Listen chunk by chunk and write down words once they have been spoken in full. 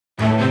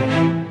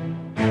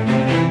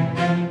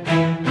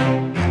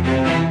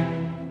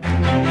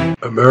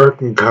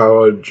American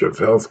College of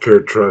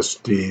Healthcare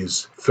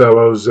Trustees,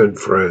 fellows and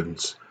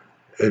friends,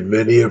 and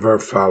many of our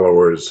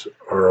followers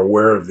are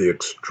aware of the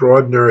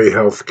extraordinary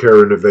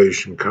healthcare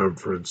innovation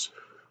conference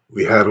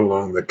we had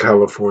along the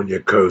California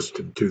coast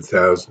in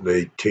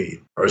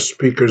 2018. Our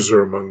speakers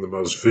are among the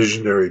most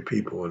visionary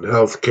people in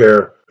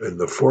healthcare, and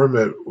the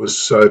format was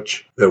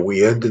such that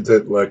we ended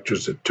the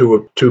lectures at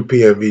 2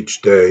 p.m.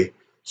 each day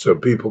so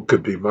people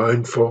could be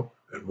mindful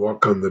and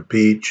walk on the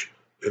beach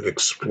and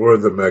explore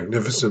the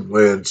magnificent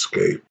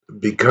landscape,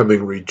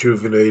 becoming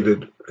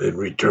rejuvenated and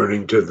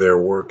returning to their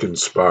work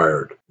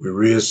inspired. We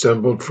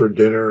reassembled for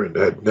dinner and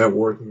had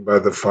networking by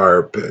the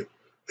fire pit,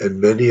 and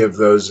many of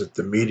those at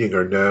the meeting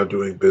are now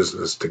doing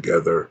business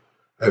together,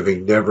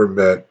 having never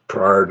met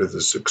prior to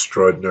this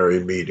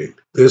extraordinary meeting.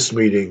 This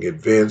meeting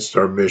advanced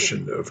our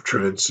mission of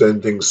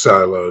transcending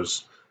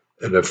silos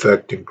and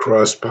affecting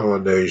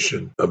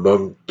cross-pollination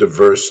among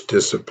diverse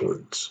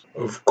disciplines.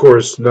 Of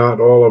course,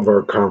 not all of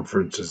our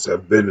conferences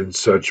have been in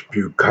such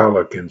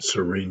bucolic and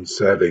serene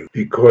setting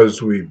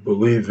because we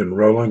believe in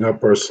rolling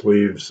up our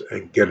sleeves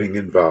and getting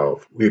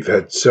involved. We've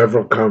had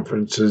several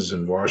conferences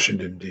in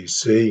Washington,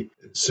 D.C.,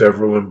 and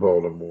several in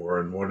Baltimore,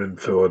 and one in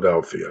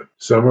Philadelphia.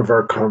 Some of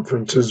our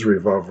conferences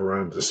revolve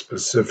around a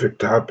specific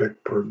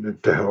topic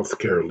pertinent to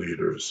healthcare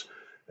leaders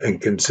and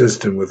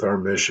consistent with our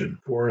mission.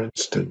 For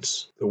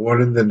instance, the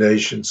one in the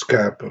nation's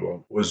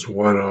capital was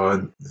one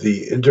on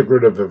the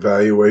integrative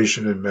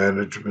evaluation and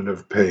management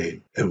of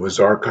pain and was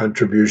our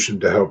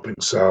contribution to helping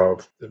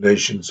solve the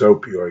nation's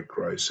opioid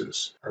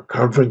crisis. Our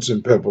conference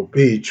in Pebble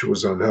Beach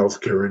was on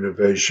healthcare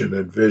innovation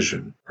and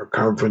vision. Our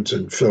conference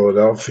in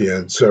Philadelphia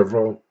and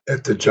several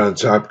at the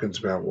Johns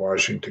Hopkins Mount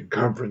Washington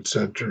Conference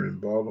Center in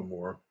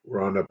Baltimore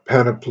were on a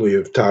panoply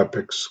of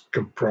topics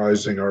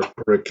comprising our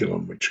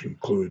curriculum, which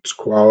includes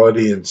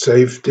quality and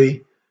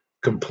safety,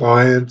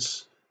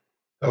 compliance,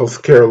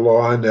 healthcare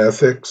law and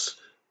ethics,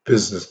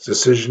 business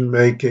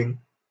decision-making,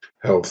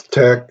 health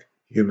tech,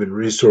 human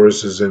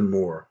resources, and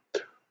more.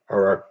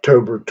 Our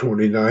October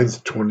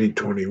 29th,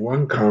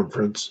 2021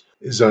 conference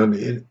is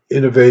on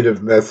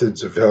innovative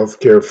methods of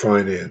healthcare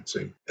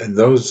financing, and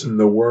those in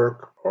the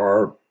work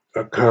are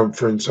a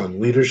conference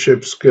on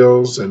leadership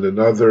skills and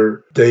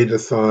another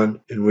datathon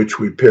in which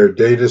we pair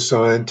data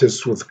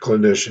scientists with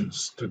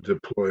clinicians to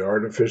deploy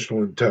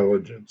artificial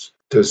intelligence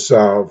to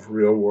solve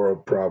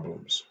real-world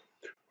problems.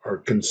 Our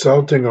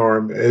consulting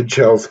arm, Edge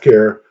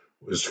Healthcare,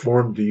 was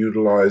formed to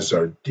utilize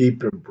our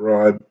deep and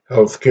broad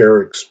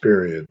healthcare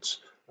experience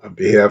on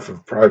behalf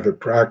of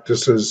private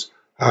practices,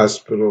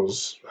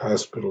 hospitals,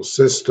 hospital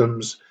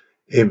systems,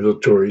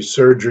 ambulatory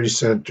surgery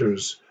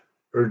centers,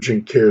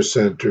 urgent care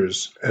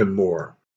centers, and more.